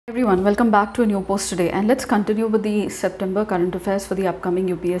Everyone, welcome back to a new post today, and let's continue with the September current affairs for the upcoming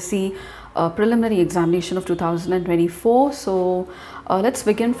UPSC preliminary examination of 2024. So let's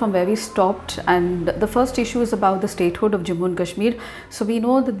begin from where we stopped, and the first issue is about the statehood of Jammu and Kashmir. So we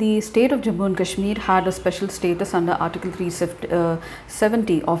know that the state of Jammu and Kashmir had a special status under Article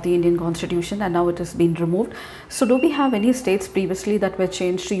 370 of the Indian Constitution, and now it has been removed. So do we have any states previously that were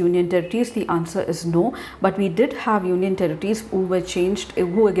changed to union territories? The answer is no, but we did have union territories who were changed, who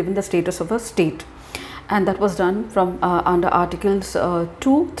were given the status of a state, and that was done from under Articles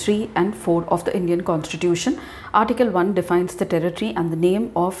 2, 3 and 4 of the Indian Constitution. Article 1 defines the territory and the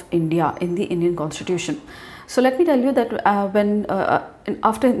name of India in the Indian Constitution. So let me tell you that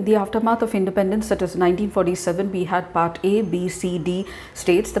after the aftermath of independence, that is 1947, we had Part A, B, C, D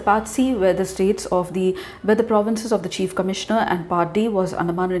states. The Part C were the states of the provinces of the Chief Commissioner, and Part D was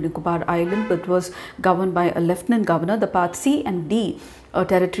Andaman and Nicobar Island, but was governed by a Lieutenant Governor. The Part C and D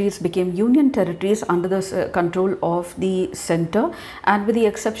territories became union territories under the control of the centre, and with the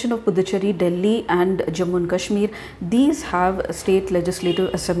exception of Puducherry, Delhi and Jammu and Kashmir, these have state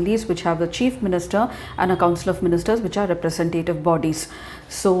legislative assemblies which have a chief minister and a council of ministers, which are representative bodies.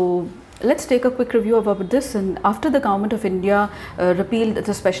 So let's take a quick review about this. And after the government of India repealed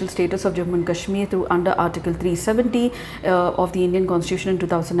the special status of Jammu and Kashmir through under Article 370 of the Indian Constitution in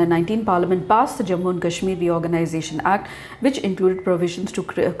 2019, Parliament passed the Jammu and Kashmir Reorganisation Act, which included provisions to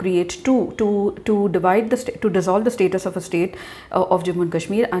dissolve the status of a state of Jammu and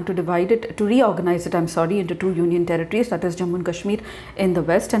Kashmir, and to reorganize it, into two union territories, that is Jammu and Kashmir in the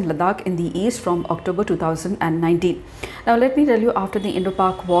west and Ladakh in the east, from October 2019. Now let me tell you, after the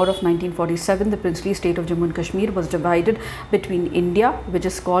Indo-Pak War of 1947, the princely state of Jammu and Kashmir was divided between India, which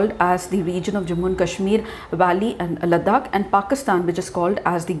is called as the region of Jammu and Kashmir Valley and Ladakh, and Pakistan, which is called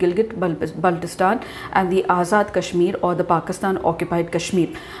as the Gilgit-Baltistan and the Azad Kashmir, or the Pakistan occupied Kashmir.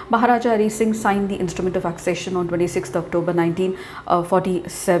 Maharaja Hari Singh signed the instrument of accession on 26th October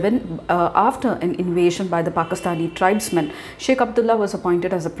 1947 after an invasion by the Pakistani tribesmen. Sheikh Abdullah was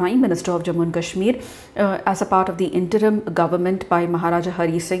appointed as the Prime Minister of Jammu and Kashmir as a part of the interim government by Maharaja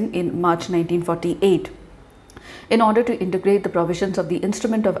Hari Singh in March 1948. In order to integrate the provisions of the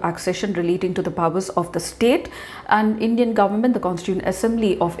instrument of accession relating to the powers of the state and Indian government, the Constituent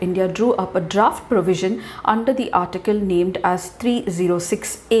Assembly of India drew up a draft provision under the article named as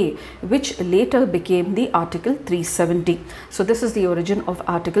 306A, which later became the Article 370. So this is the origin of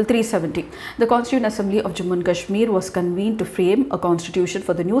Article 370. The Constituent Assembly of Jammu and Kashmir was convened to frame a constitution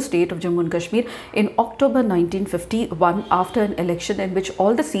for the new state of Jammu and Kashmir in October 1951, after an election in which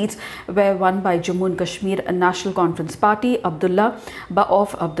all the seats were won by Jammu and Kashmir National Conference Party, Abdullah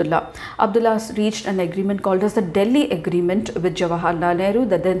reached an agreement called as the Delhi Agreement with Jawaharlal Nehru,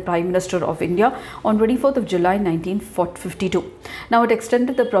 the then Prime Minister of India, on 24th of July 1952. Now it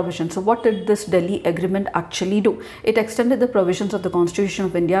extended the provisions. So what did this Delhi Agreement actually do? It extended the provisions of the Constitution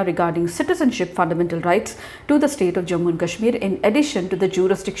of India regarding citizenship fundamental rights to the state of Jammu and Kashmir, in addition to the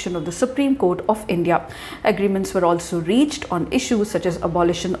jurisdiction of the Supreme Court of India. Agreements were also reached on issues such as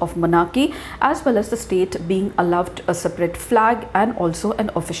abolition of monarchy, as well as the state being allowed a separate flag and also an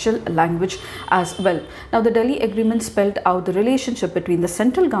official language as well. Now the Delhi Agreement spelled out the relationship between the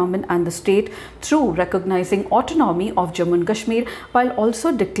central government and the state through recognizing autonomy of Jammu and Kashmir, while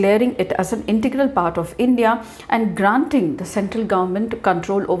also declaring it as an integral part of India and granting the central government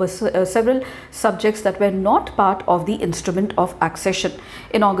control over several subjects that were not part of the instrument of accession.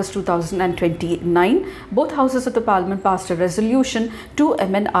 In August 2029, both houses of the Parliament passed a resolution to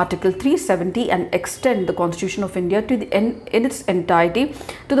amend Article 370 and extend the Constitution of India to in its entirety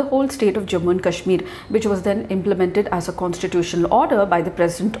to the whole state of Jammu and Kashmir, which was then implemented as a constitutional order by the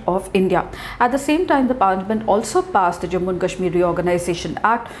President of India. At the same time, the Parliament also passed the Jammu and Kashmir Reorganisation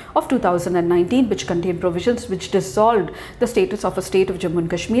Act of 2019, which contained provisions which dissolved the status of a state of Jammu and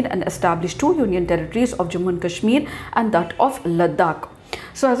Kashmir and established two union territories of Jammu and Kashmir and that of Ladakh.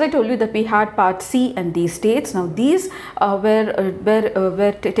 So as I told you that we had Part C and D states. Now these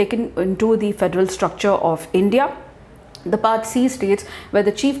were taken into the federal structure of India. The Part C states were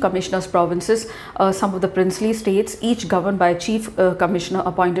the Chief Commissioner's provinces, some of the princely states, each governed by a Chief Commissioner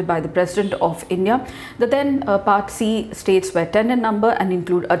appointed by the President of India. The then Part C states were 10 in number and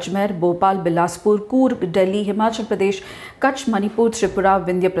include Ajmer, Bhopal, Bilaspur, Coorg, Delhi, Himachal Pradesh, Kutch, Manipur, Tripura,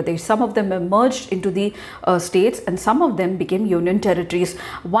 Vindhya Pradesh. Some of them were merged into the states, and some of them became union territories.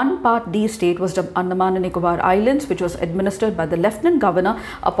 One Part D state was the Andaman and Nicobar Islands, which was administered by the Lieutenant Governor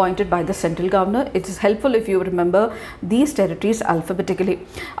appointed by the central governor. It is helpful if you remember these territories alphabetically.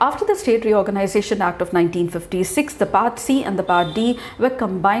 After the State Reorganization Act of 1956, the Part C and the Part D were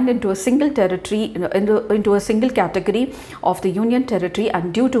combined into a single territory, into a single category of the Union Territory,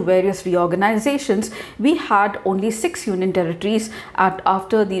 and due to various reorganizations, we had only 6 Union Territories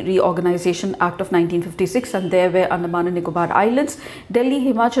after the Reorganization Act of 1956, and there were Andaman and Nicobar Islands, Delhi,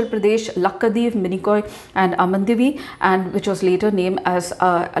 Himachal Pradesh, Lakshadweep, Minicoy and Amandivi, and which was later named as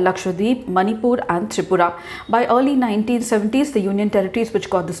Lakshadweep, Manipur and Tripura. By early 1970s, the Union Territories which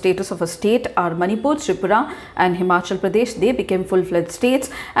got the status of a state are Manipur, Tripura and Himachal Pradesh. They became full-fledged states,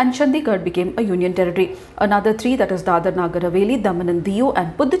 and Chandigarh became a Union Territory. Another 3, that is Dadar Nagar Haveli, Daman and Diu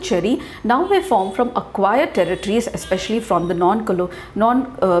and Puducherry, now were formed from acquired territories, especially from the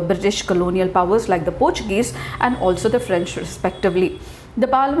non-British colonial powers like the Portuguese and also the French respectively. The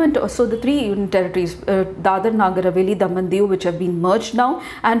Parliament, so the 3 Union Territories, Dadar, Nagar Haveli, Daman, Diu, which have been merged now,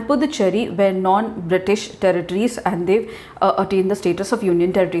 and Puducherry were non-British territories, and they've attained the status of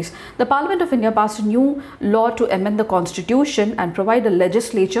Union Territories. The Parliament of India passed a new law to amend the Constitution and provide a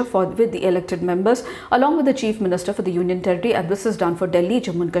legislature with the elected members along with the Chief Minister for the Union Territory, and this is done for Delhi,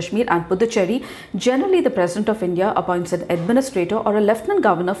 Jammu and Kashmir and Puducherry. Generally, the President of India appoints an administrator or a Lieutenant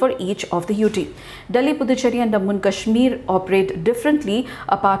Governor for each of the UT. Delhi, Puducherry and Jammu and Kashmir operate differently.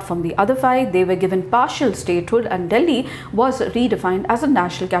 Apart from the other 5, they were given partial statehood, and Delhi was redefined as a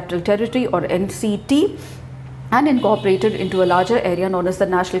National Capital Territory or NCT and incorporated into a larger area known as the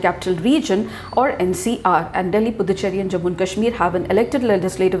National Capital Region or NCR. And Delhi, Puducherry and Jammu and Kashmir have an elected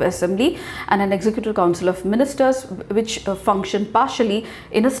legislative assembly and an executive council of ministers which function partially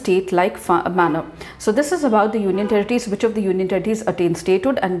in a state-like manner. So this is about the Union Territories, which of the Union Territories attain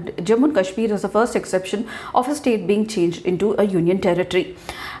statehood, and Jammu and Kashmir is the first exception of a state being changed into a Union Territory.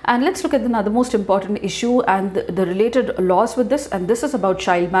 And let's look at another most important issue and the related laws with this, and this is about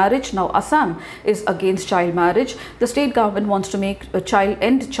child marriage. Now, Assam is against child marriage. The state government wants to make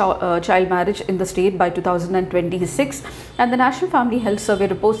end child marriage in the state by 2026, and the National Family Health Survey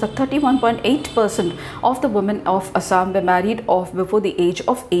reports that 31.8% of the women of Assam were married off before the age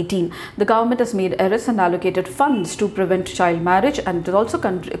of 18. The government has made arrests and allocated funds to prevent child marriage, and is also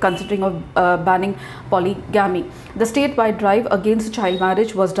considering of banning polygamy. The statewide drive against child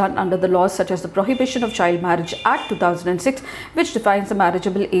marriage was done under the laws such as the Prohibition of Child Marriage Act 2006, which defines the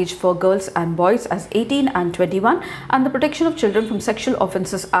marriageable age for girls and boys as 18 and 21, and the Protection of Children from Sexual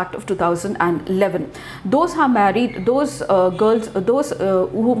Offences Act of 2011. Those who marry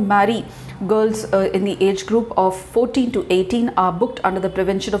girls in the age group of 14 to 18 are booked under the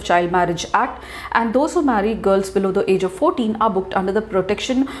Prevention of Child Marriage Act, and those who marry girls below the age of 14 are booked under the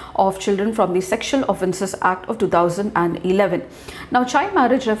Protection of Children from the Sexual Offences Act of 2011. Now, child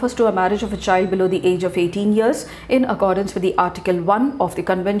marriage refers to a marriage of a child below the age of 18 years in accordance with the Article 1 of the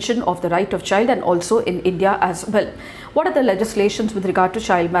Convention of the Right of Child, and also in India as well. What are the legislations with regard to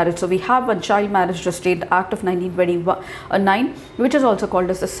child marriage? So we have one Child Marriage Restraint Act of 1929, which is also called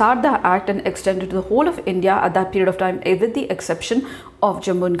as the Sarda Act, and extended to the whole of India at that period of time, with the exception of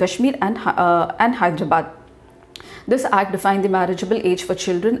Jammu and Kashmir and Hyderabad. This act defined the marriageable age for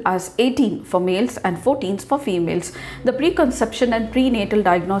children as 18 for males and 14 for females. The Preconception and Prenatal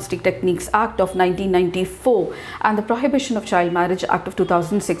Diagnostic Techniques Act of 1994 and the Prohibition of Child Marriage Act of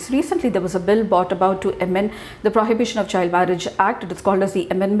 2006. Recently, there was a bill brought about to amend the Prohibition of Child Marriage Act. It is called as the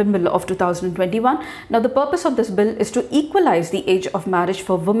Amendment Bill of 2021. Now, the purpose of this bill is to equalize the age of marriage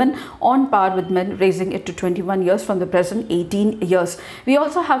for women on par with men, raising it to 21 years from the present 18 years. We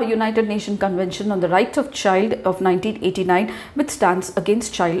also have a United Nations Convention on the Rights of Child of 1989, which stands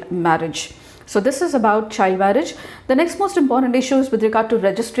against child marriage. So this is about child marriage. The next most important issue is with regard to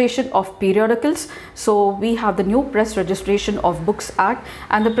registration of periodicals. So we have the new Press Registration of Books Act,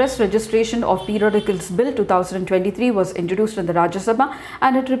 and the Press Registration of Periodicals Bill 2023 was introduced in the Rajya Sabha,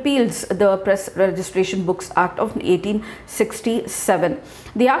 and it repeals the Press Registration Books Act of 1867.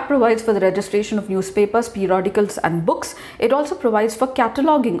 The Act provides for the registration of newspapers, periodicals and books. It also provides for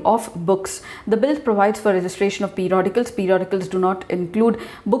cataloguing of books. The bill provides for registration of periodicals. Periodicals do not include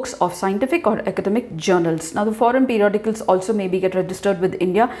books of scientific or academic journals. Now, the foreign periodicals also may be get registered with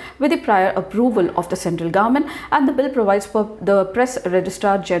India with the prior approval of the central government, and the bill provides for the Press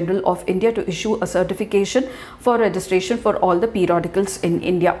Registrar General of India to issue a certification for registration for all the periodicals in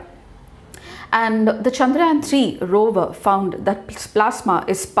India. And the Chandrayaan-3 rover found that plasma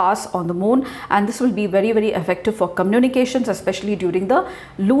is sparse on the moon, and this will be very, very effective for communications, especially during the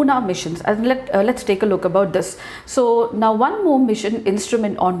lunar missions. And let's take a look about this. So now one more mission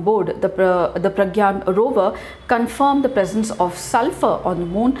instrument on board the Pragyan rover confirmed the presence of sulfur on the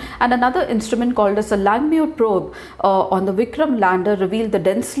moon, and another instrument called as the Langmuir probe on the Vikram lander revealed the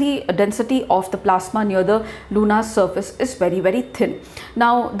density of the plasma near the lunar surface is very, very thin.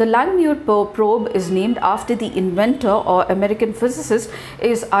 Now the Langmuir probe is named after the inventor or American physicist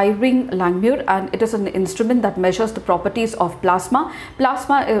is Irving Langmuir, and it is an instrument that measures the properties of plasma.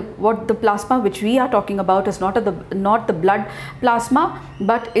 What the plasma which we are talking about is not the blood plasma,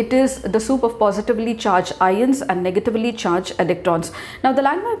 but it is the soup of positively charged ions and negatively charged electrons. Now the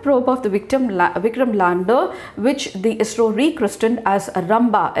Langmuir probe of the Vikram lander, which the ISRO rechristened as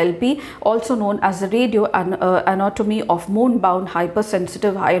Ramba LP, also known as the radio anatomy of moon-bound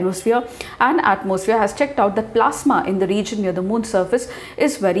hypersensitive ionosphere and atmosphere, has checked out that plasma in the region near the moon surface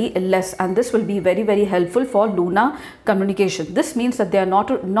is very less, and this will be very, very helpful for lunar communication. This means that there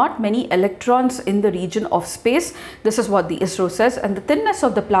are not many electrons in the region of space. This is what the ISRO says, and the thinness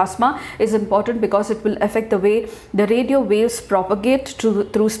of the plasma is important because it will affect the way the radio waves propagate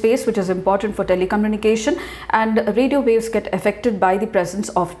through space, which is important for telecommunication, and radio waves get affected by the presence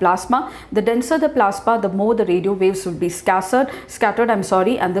of plasma. The denser the plasma, the more the radio waves will be scattered,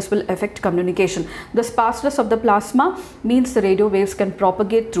 and this will affect communication. The sparseness of the plasma means the radio waves can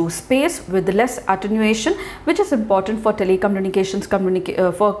propagate through space with less attenuation, which is important for telecommunications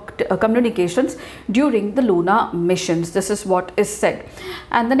communications during the lunar missions. This is what is said.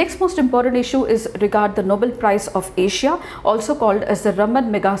 And the next most important issue is regard the Nobel Prize of Asia, also called as the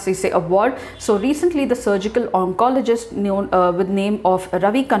Raman Magsaysay Award. So recently the surgical oncologist known with name of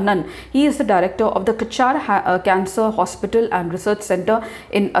Ravi Kannan, he is the director of the Kachar Cancer Hospital and Research Center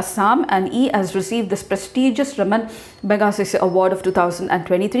in Assam, and he has received this prestigious Raman Magsaysay Award of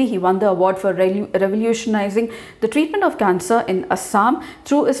 2023. He won the award for revolutionizing the treatment of cancer in Assam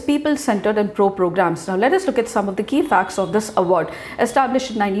through his people-centered and programs. Now let us look at some of the key facts of this award.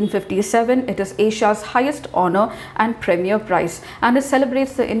 Established in 1957, it is Asia's highest honor and premier prize, and it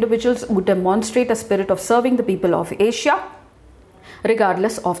celebrates the individuals who demonstrate a spirit of serving the people of Asia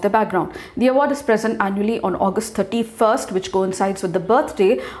regardless of the background. The award is present annually on August 31st, which coincides with the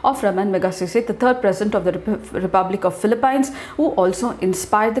birthday of Raman Magsaysay, the third president of the Republic of Philippines, who also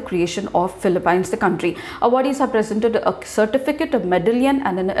inspired the creation of Philippines, the country. Awardees are presented a certificate, a medallion,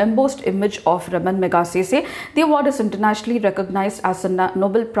 and an embossed image of Raman Magsaysay. The award is internationally recognized as the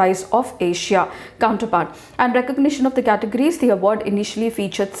Nobel Prize of Asia counterpart. And recognition of the categories, the award initially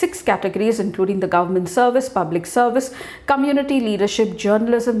featured 6 categories, including the government service, public service, community leadership,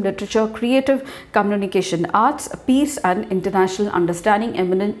 journalism, literature, creative communication, arts, peace and international understanding,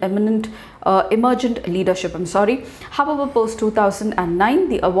 emergent leadership. However, post 2009,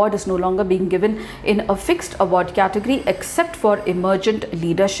 the award is no longer being given in a fixed award category except for emergent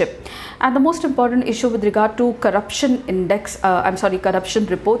leadership. And the most important issue with regard to corruption corruption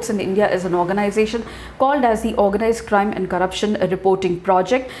reports in India is an organization called as the Organized Crime and Corruption Reporting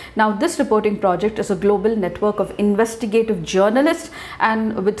Project. Now this reporting project is a global network of investigative journalists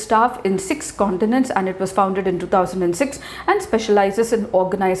and with staff in 6 continents, and it was founded in 2006 and specializes in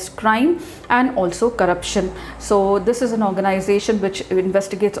organized crime and also corruption. So this is an organization which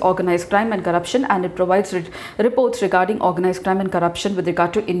investigates organized crime and corruption, and it provides reports regarding organized crime and corruption with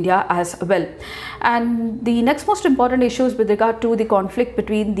regard to India as well. And the next most important issue is with regard to the conflict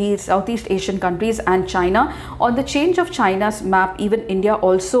between the Southeast Asian countries and China. On the change of China's map, even India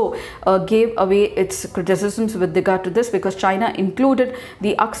also gave away its criticisms with regard to this, because China included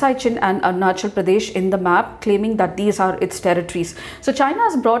the Aksai Chin and Arunachal Pradesh in the map, claiming that these are its territories. So China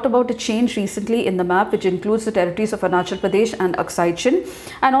has brought about a change recently in the map, which includes the territories of Arunachal Pradesh and Aksai Chin,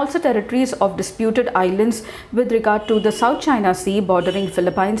 and also territories of disputed islands with regard to the South China Sea bordering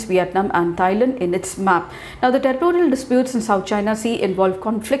Philippines, Vietnam and Thailand in its map. Now the territorial disputes in South China Sea involve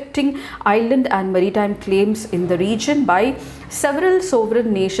conflicting island and maritime claims in the region by several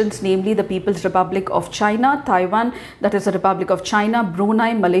sovereign nations, namely the People's Republic of China, Taiwan, that is the Republic of China,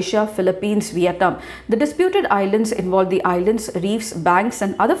 Brunei, Malaysia, Philippines, Vietnam. The disputed islands involve the islands, reefs, banks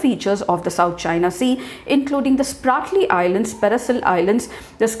and other features of the South China Sea, including the Spratly Islands, Pearsall Islands,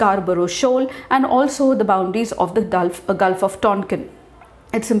 the Scarborough Shoal, and also the boundaries of the Gulf of Tonkin.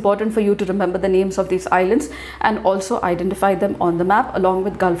 It's important for you to remember the names of these islands and also identify them on the map along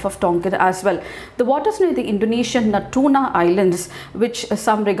with Gulf of Tonkin as well. The waters near the Indonesian Natuna Islands, which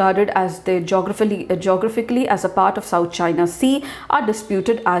some regarded as the geographically as a part of South China Sea, are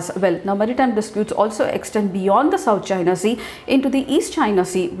disputed as well. Now, maritime disputes also extend beyond the South China Sea into the East China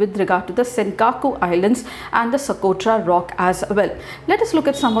Sea with regard to the Senkaku Islands and the Socotra Rock as well. Let us look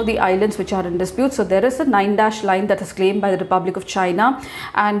at some of the islands which are in dispute. So there is a 9-dash line that is claimed by the Republic of China,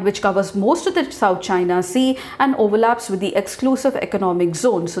 and which covers most of the South China Sea and overlaps with the exclusive economic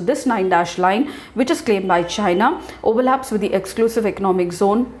zone. So this 9-dash line, which is claimed by China, overlaps with the exclusive economic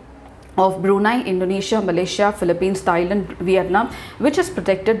zone of Brunei, Indonesia, Malaysia, Philippines, Thailand, Vietnam, which is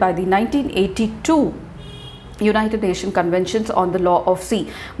protected by the 1982 United Nations Conventions on the Law of Sea.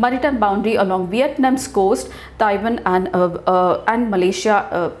 Maritime boundary along Vietnam's coast, Taiwan and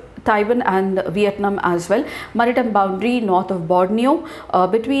Malaysia, Taiwan and Vietnam as well. Maritime boundary north of Borneo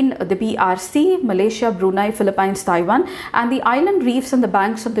between the PRC, Malaysia, Brunei, Philippines, Taiwan, and the island reefs and the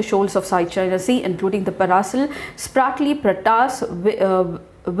banks of the shoals of South China Sea, including the Parasil, Spratly, Pratas,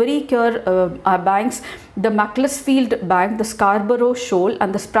 Viricure banks, the Macclesfield Bank, the Scarborough Shoal,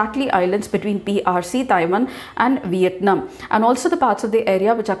 and the Spratly Islands between PRC, Taiwan, and Vietnam, and also the parts of the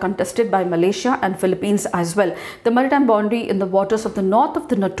area which are contested by Malaysia and Philippines as well. The maritime boundary in the waters of the north of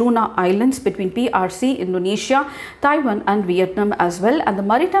the Natuna Islands between PRC, Indonesia, Taiwan, and Vietnam as well, and the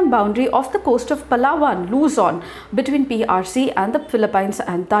maritime boundary of the coast of Palawan, Luzon, between PRC and the Philippines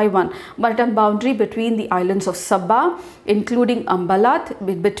and Taiwan. Maritime boundary between the islands of Sabah, including Ambalat,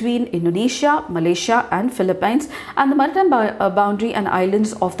 between Indonesia, Malaysia, and Philippines, and the maritime boundary and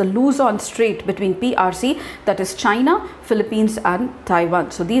islands of the Luzon Strait between PRC, that is China, Philippines, and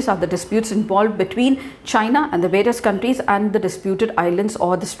Taiwan. So these are the disputes involved between China and the various countries and the disputed islands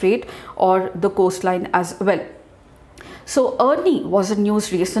or the strait or the coastline as well. So Ernie was in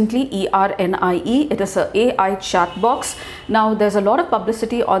news recently, ERNIE. It is a AI chat box. Now there's a lot of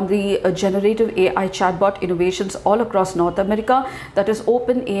publicity on the generative AI chatbot innovations all across North America. That is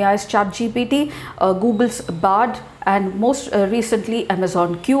OpenAI's ChatGPT, Google's Bard, and most recently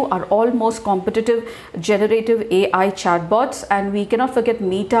Amazon Q are all most competitive generative AI chatbots. And we cannot forget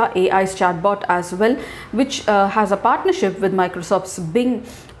Meta AI's chatbot as well, which has a partnership with Microsoft's Bing,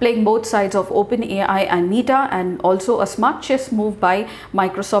 playing both sides of OpenAI and Meta, and also a smart chess move by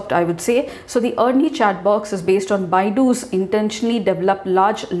Microsoft, I would say. So the Ernie chatbox is based on Baidu's intentionally developed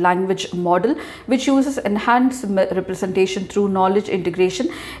large language model, which uses enhanced representation through knowledge integration.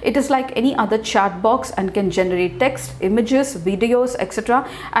 It is like any other chat box and can generate text, images, videos, etc.,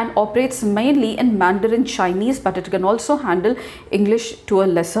 and operates mainly in Mandarin Chinese, but it can also handle English to a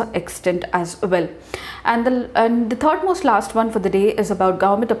lesser extent as well. And the third most last one for the day is about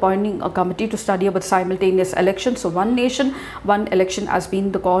government appointing a committee to study about simultaneous elections. So one nation, one election has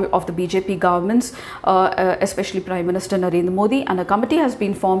been the call of the BJP governments, especially Prime Minister Narendra Modi, and a committee has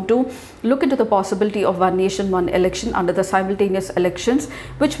been formed to look into the possibility of one nation, one election under the simultaneous elections,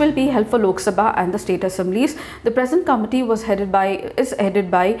 which will be held for Lok Sabha and the state assemblies. The present committee is headed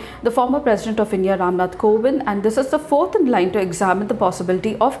by the former President of India, Ramnath Kovind, and this is the fourth in line to examine the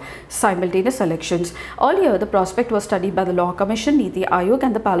possibility of simultaneous elections. Earlier, the prospect was studied by the Law Commission, Niti Aayog,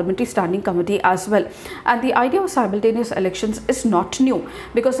 and the Parliamentary Standing Committee as well. And the idea of simultaneous elections is not new,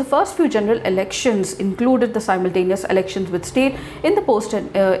 because the first few general elections included the simultaneous elections with state in the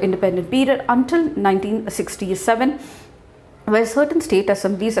post-independent period until 1967, where certain state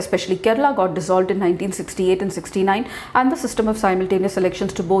assemblies, especially Kerala, got dissolved in 1968 and 69, and the system of simultaneous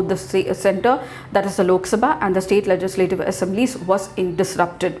elections to both the centre, that is the Lok Sabha, and the state legislative assemblies was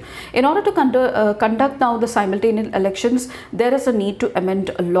disrupted. In order to conduct now the simultaneous elections, there is a need to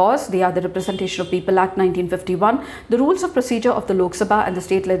amend laws. They are the Representation of People Act 1951, the rules of procedure of the Lok Sabha and the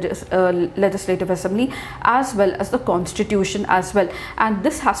state legislative assembly, as well as the constitution as well. And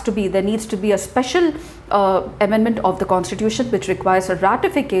this has to be, there needs to be a special amendment of the constitution which requires a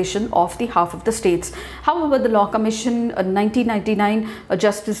ratification of the half of the states. However, the Law Commission 1999,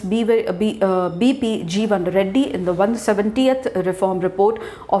 Justice B.P. Jeevan Reddy in the 170th reform report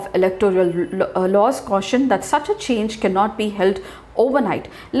of electoral laws cautioned that such a change cannot be held overnight.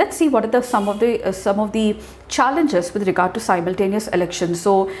 Let's see what are some of the challenges with regard to simultaneous elections.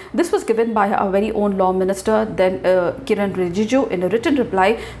 So this was given by our very own law minister, then Kiran Rijiju, in a written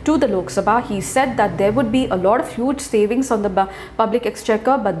reply to the Lok Sabha. He said that there would be a lot of huge savings on the public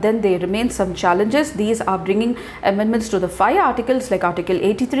exchequer, but then there remain some challenges. These are bringing amendments to the 5 articles like Article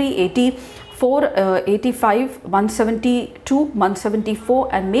 83, 84, 85, 172, 174,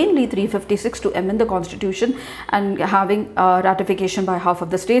 and mainly 356 to amend the constitution and having ratification by half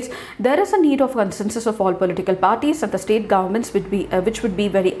of the states. There is a need of consensus of all political political parties and the state governments which would be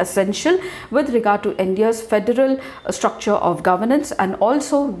very essential with regard to India's federal structure of governance, and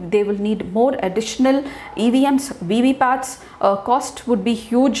also they will need more additional EVMs, VVPATs. Cost would be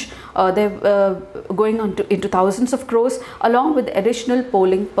huge. They're going on into thousands of crores, along with additional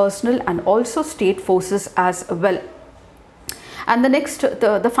polling personnel and also state forces as well. And the next,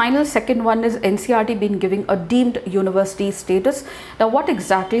 the final second one is NCERT being given a deemed university status. Now, what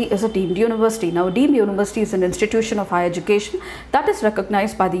exactly is a deemed university? Now, a deemed university is an institution of higher education that is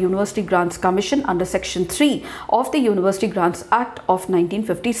recognized by the University Grants Commission under Section 3 of the University Grants Act of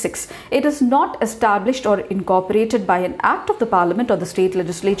 1956. It is not established or incorporated by an act of the Parliament or the state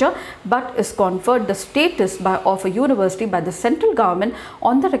legislature, but is conferred the status of a university by the central government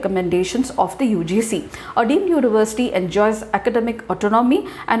on the recommendations of the UGC. A deemed university enjoys academic autonomy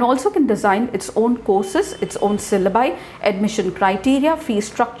and also can design its own courses, its own syllabi, admission criteria, fee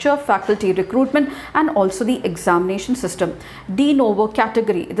structure, faculty recruitment, and also the examination system. De novo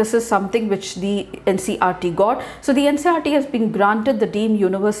category, this is something which the NCERT got. So the NCERT has been granted the deemed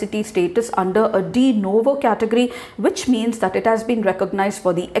university status under a de novo category, which means that it has been recognized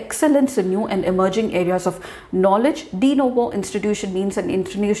for the excellence in new and emerging areas of knowledge. De novo institution means an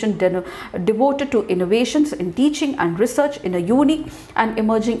institution devoted to innovations in teaching and research in a unique and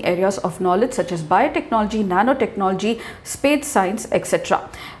emerging areas of knowledge such as biotechnology, nanotechnology, space science, etc.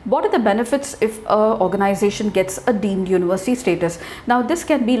 What are the benefits if an organization gets a deemed university status? Now, this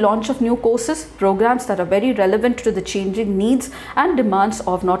can be launch of new courses, programs that are very relevant to the changing needs and demands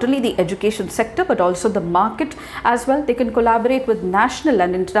of not only the education sector but also the market as well. They can collaborate with national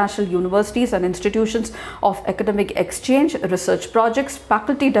and international universities and institutions of academic exchange, research projects,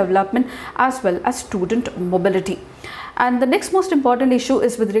 faculty development, as well as student mobility. And the next most important issue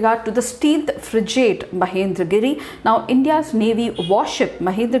is with regard to the stealth frigate Mahendragiri. Now, India's Navy warship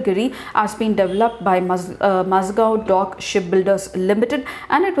Mahendragiri has been developed by Mazgaon Dock Shipbuilders Limited,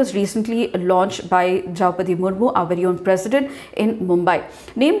 and it was recently launched by Draupadi Murmu, our very own president, in Mumbai.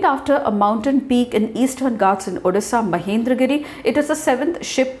 Named after a mountain peak in Eastern Ghats in Odisha, Mahendragiri, it is the 7th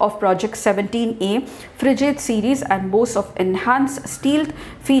ship of Project 17A frigate series and boasts of enhanced stealth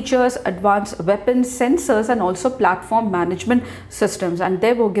features, advanced weapons, sensors, and also platform management systems, and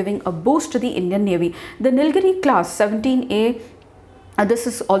they were giving a boost to the Indian Navy. The Nilgiri class 17A, this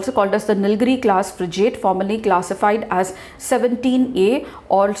is also called as the Nilgiri class frigate, formerly classified as 17A,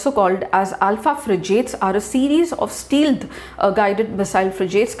 also called as Alpha frigates, are a series of stealth guided missile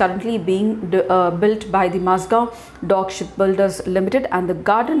frigates currently being built by the Mazgaon Dock Shipbuilders Limited and the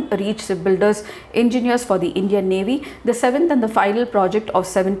Garden Reach Shipbuilders Engineers for the Indian Navy. The 7th and the final project of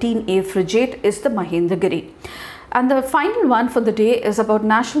 17A frigate is the Mahendragiri. And the final one for the day is about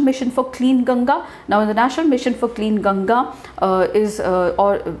National Mission for Clean Ganga. Now, the National Mission for Clean Ganga is the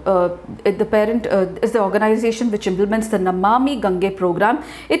organization which implements the Namami Gange program.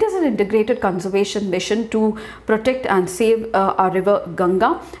 It is an integrated conservation mission to protect and save our river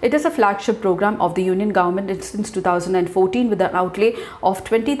Ganga. It is a flagship program of the Union government since 2014 with an outlay of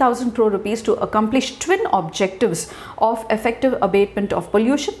 20,000 crore rupees to accomplish twin objectives of effective abatement of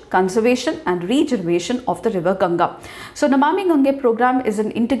pollution, conservation, and regeneration of the river Ganga. So, Namami Gange program is an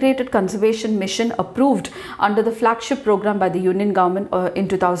integrated conservation mission approved under the flagship program by the Union government in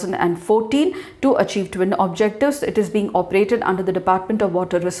 2014 to achieve twin objectives. It is being operated under the Department of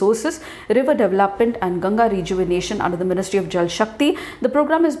Water Resources, River Development and Ganga Rejuvenation under the Ministry of Jal Shakti. The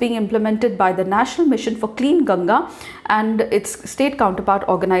program is being implemented by the National Mission for Clean Ganga and its state counterpart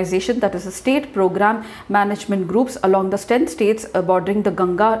organization, that is a state program management groups along the 10 states bordering the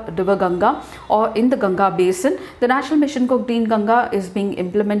river Ganga or in the Ganga basin. The National Mission for Clean Ganga is being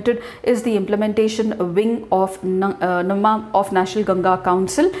implemented, is the implementation wing of National Ganga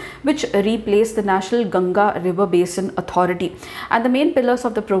Council, which replaced the National Ganga River Basin Authority. And the main pillars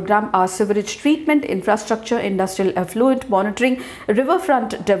of the program are sewerage treatment, infrastructure, industrial effluent monitoring,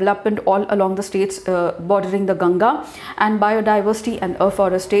 riverfront development all along the states bordering the Ganga, and biodiversity and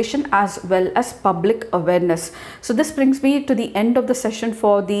afforestation, as well as public awareness. So this brings me to the end of the session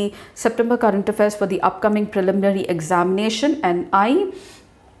for the September current affairs for the upcoming preliminary examination, and I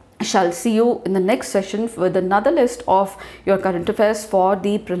shall see you in the next session with another list of your current affairs for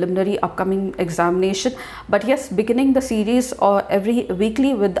the preliminary upcoming examination. But yes, beginning the series every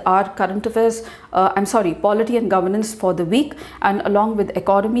weekly with our current affairs, polity and governance for the week, and along with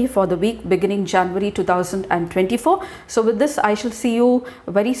economy for the week beginning January 2024. So with this, I shall see you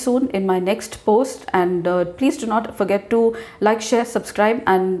very soon in my next post, and please do not forget to like, share, subscribe,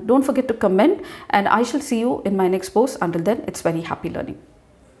 and don't forget to comment, and I shall see you in my next post. Until then, it's very happy learning.